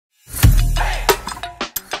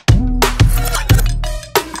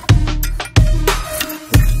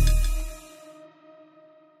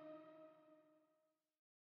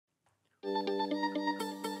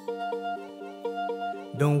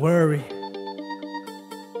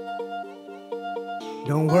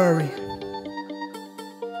Don't worry.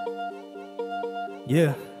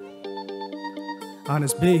 Yeah.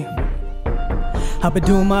 HonestB. I've been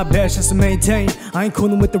doing my best just to maintain. I ain't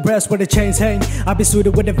coolin' with the rest where the chains hang. I be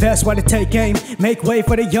suited with the vest while they take aim. Make way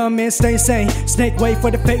for the young man, stay sane. Snake way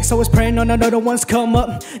for the fakes, always praying on another ones come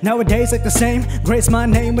up. Nowadays like the same. Grace my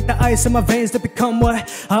name with the ice in my veins to become what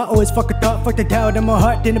I always fuck a thought, fuck the doubt in my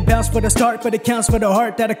heart. Didn't bounce for the start, but it counts for the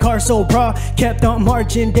heart. That a car so raw, kept on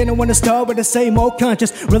marching. Didn't want to start with the same old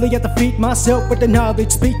conscience. Really have to feed myself with the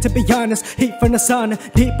knowledge. Speak to be honest, heat from the sauna,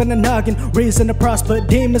 deep in the noggin. Reason to prosper,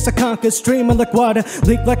 demons to conquer. Streaming like water,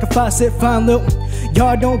 leak like a faucet, fine loop.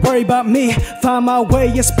 Y'all don't worry about me, find my way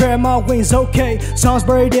and spread my wings, okay. Songs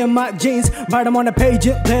buried in my jeans, write them on the page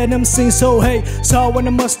and let them sing. So hey, saw when I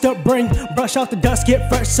must upbring, brush off the dust, get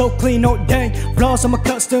fresh so clean, no dang. Flaws I'm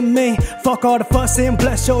accustomed me, fuck all the fuss and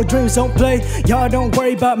bless your dreams, don't play. Y'all don't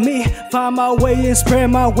worry about me, find my way and spread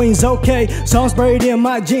my wings, okay. Songs buried in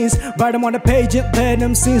my jeans, write them on the page and let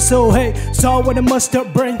them sing. So hey, saw what I must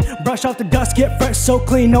upbring, brush off the dust, get fresh so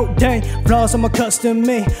clean, no dang. Flaws I'm accustomed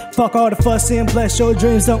me, fuck all the fuss and bless your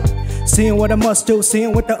dreams, don't. Seeing what I must do,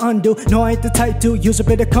 seeing what to undo. No, I ain't the type to use a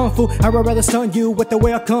bit of kung fu. I would rather stun you with the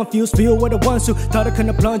way I confuse. Feel what the ones who thought I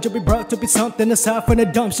couldn't plunge or be brought to be something aside from the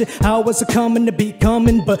dumb shit. I was a coming to be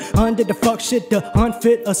coming, but under the fuck shit, the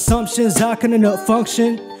unfit assumptions, I couldn't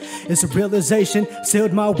function. It's a realization,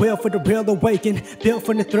 sealed my will for the real awaken. Built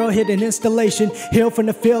from the thrill, hidden installation. Healed from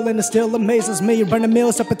the feeling, it still amazes me. Run the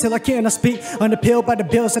mills up until I cannot speak. Unappealed by the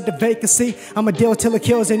bills at the vacancy. I'ma deal till it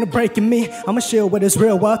kills, ain't no breaking me. I'ma shield what is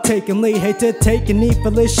real while taking lead. Hate to take a knee,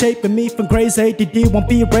 feel it shaping me. From grace ADD, won't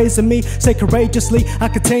be raising me. Say courageously, I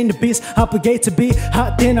contain the beast. Obligate to be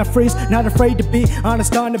hot, then I freeze. Not afraid to be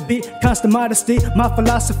honest on the beat. Constant modesty, my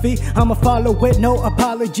philosophy. I'ma follow with no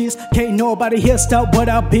apologies. Can't nobody here stop what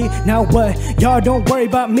I'll be. Now what? Y'all don't worry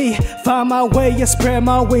about me. Find my way and spread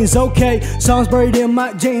my wings, okay. Songs buried in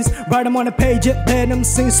my jeans, write them on the page and let them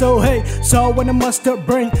sing. So hey, saw what I must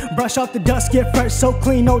bring, brush off the dust, get fresh so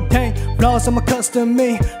clean, no dang. Flaws I'm accustomed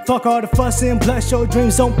me, fuck all the fuss and bless your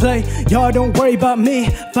dreams, don't play. Y'all don't worry about me,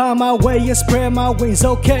 find my way and spread my wings,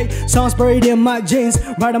 okay. Songs buried in my jeans,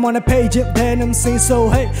 write them on the page and let them sing. So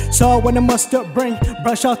hey, saw what I must bring,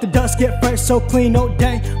 brush off the dust, get fresh so clean, no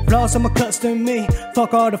dang. Flaws I'm accustomed me,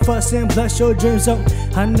 fuck all the fuss and bless your dreams, oh.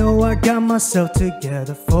 I know I got myself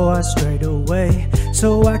together before I strayed away,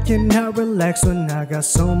 so I cannot relax when I got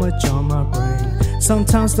so much on my brain.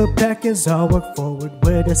 Sometimes look back as I work forward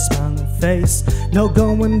with a smiling face. No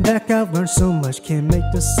going back, I've learned so much, can't make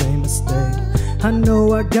the same mistake. I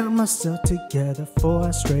know I got myself together before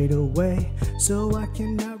I strayed away, so I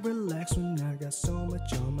cannot relax when I got so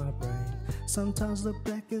much on my brain. Sometimes look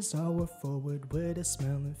back as I work forward with a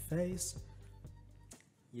smiling face.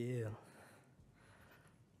 Yeah.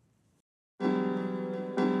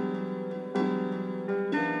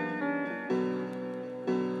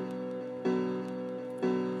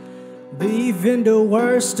 Leaving the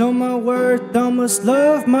worst on my worth, I must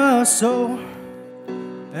love my soul.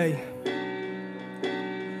 Hey.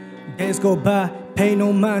 Days go by, pay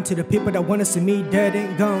no mind to the people that wanna see me dead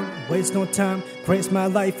and gone. Waste no time, grace my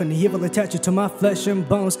life and the evil attached to my flesh and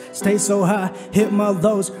bones. Stay so high, hit my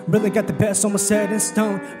lows, really got the best almost set in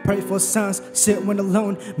stone. Pray for signs, sit when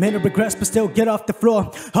alone, many regrets but still get off the floor.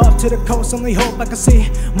 Off to the coast, only hope I can see,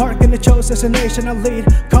 marking the chosen destination I lead.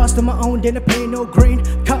 Cost of my own, didn't pay no green,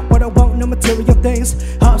 caught what I want, no material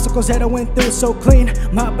things. Obstacles that I went through so clean,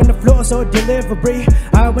 mopping the floors or delivery.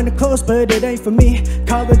 I went to close but it ain't for me,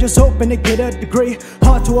 college is open to get a degree.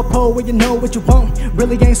 Hard to uphold when you know what you want,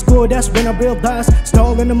 really ain't school, that's when I realized.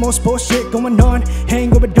 Stalling the most bullshit going on,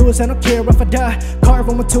 hang over dudes, I don't care if I die. Carve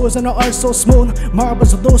on my tools and the art so smooth,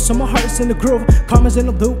 marbles are loose so my heart's in the groove. Karma's in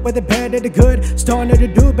the loop, whether bad or the good, starting to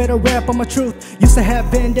do better rap on my truth. Used to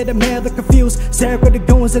have been that mad look confused, sad with the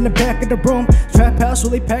goons in the back of the room. Trap house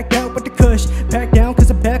really packed out with the kush, packed down cause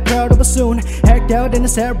the back crowd over soon. Act out in a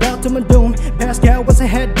sad route to my doom, bask out wasn't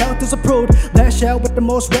had doubt disapproved. Lash out with the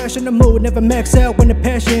most rash in the mood, never max out when the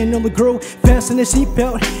passion only grew. Fasten the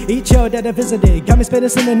seatbelt, each show that I visited got me spitting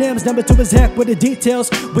synonyms, number two exact with the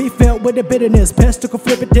details. We felt with the bitterness, best to go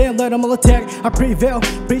flip it down, let them all attack. I prevail,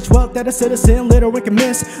 preach wealth that a citizen little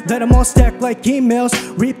recommends. Let them all stack like emails,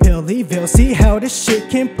 repel, evil, see how this shit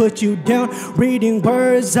can put you down. Reading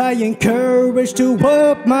words I encourage to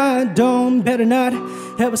up my dome, better not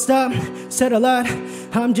ever stop, said a lot.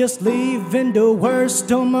 I'm just leaving the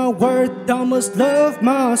worst on my worth, I must love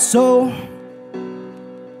my soul.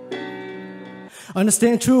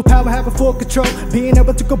 Understand true power, having full control. Being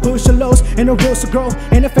able to go push your lows and the rules to grow.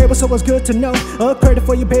 And the favor, so it's good to know. A credit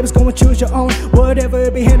for your babies, go and choose your own. Whatever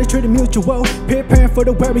it be handed, treated mutual. Preparing for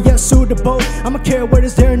the weary, yet suitable. I'ma care what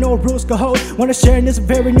is there, no rules can hold. Wanna share in this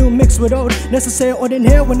very new mix with old. Necessary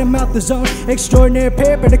ordinary when the mouth is on. Extraordinary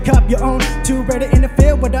pair, better cop your own. Too ready in the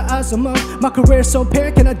field with the eyes on. My career so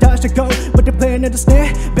impaired, can I dodge the goal? But the plan of the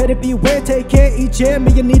snare, better beware, take care each year.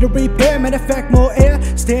 Me, you need a repair, matter of fact, more air.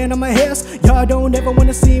 Stand on my hairs, y'all don't ever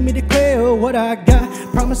wanna see me declare what I got.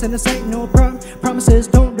 Promise and this ain't no problem. Promises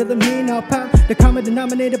don't really mean I'll pop. The common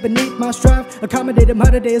denominator beneath my strive. Accommodated my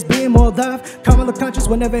today is being more alive. Calm conscious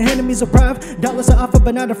whenever enemies arrive. Dollars are offered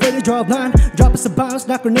but not afraid to draw a line. Drop us a bombs,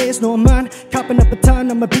 not grenades, no mine. Copping up a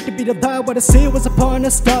time, I'ma beat the beat alive. What I see was upon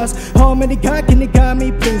the stars. How many God can you guide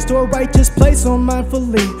me please? To a righteous place on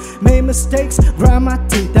mindfully. Made mistakes, grind my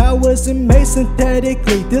teeth. I wasn't made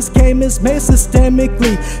synthetically. This game is made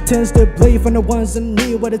systemically. Tends to bleed from the ones in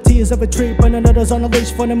need. Where the tears of a tree, but others on a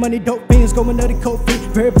leash for the money. Dope beans going nutty, cold feet.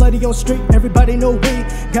 Very bloody on street. Everybody know we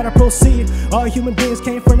gotta proceed. All human beings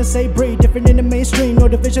came from the same breed. Different in the mainstream. No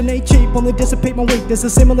division ain't cheap. Only dissipate my weakness.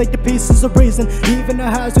 Assimilate the pieces of reason. Even the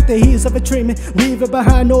highs with the heat of a treatment. Leave it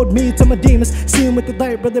behind old me to my demons. See them with the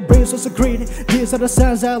light, brother brings us a greeting. These are the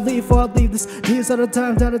signs I leave before I leave this. These are the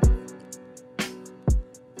times that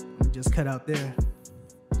let me just cut out there.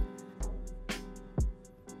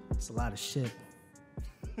 It's a lot of shit.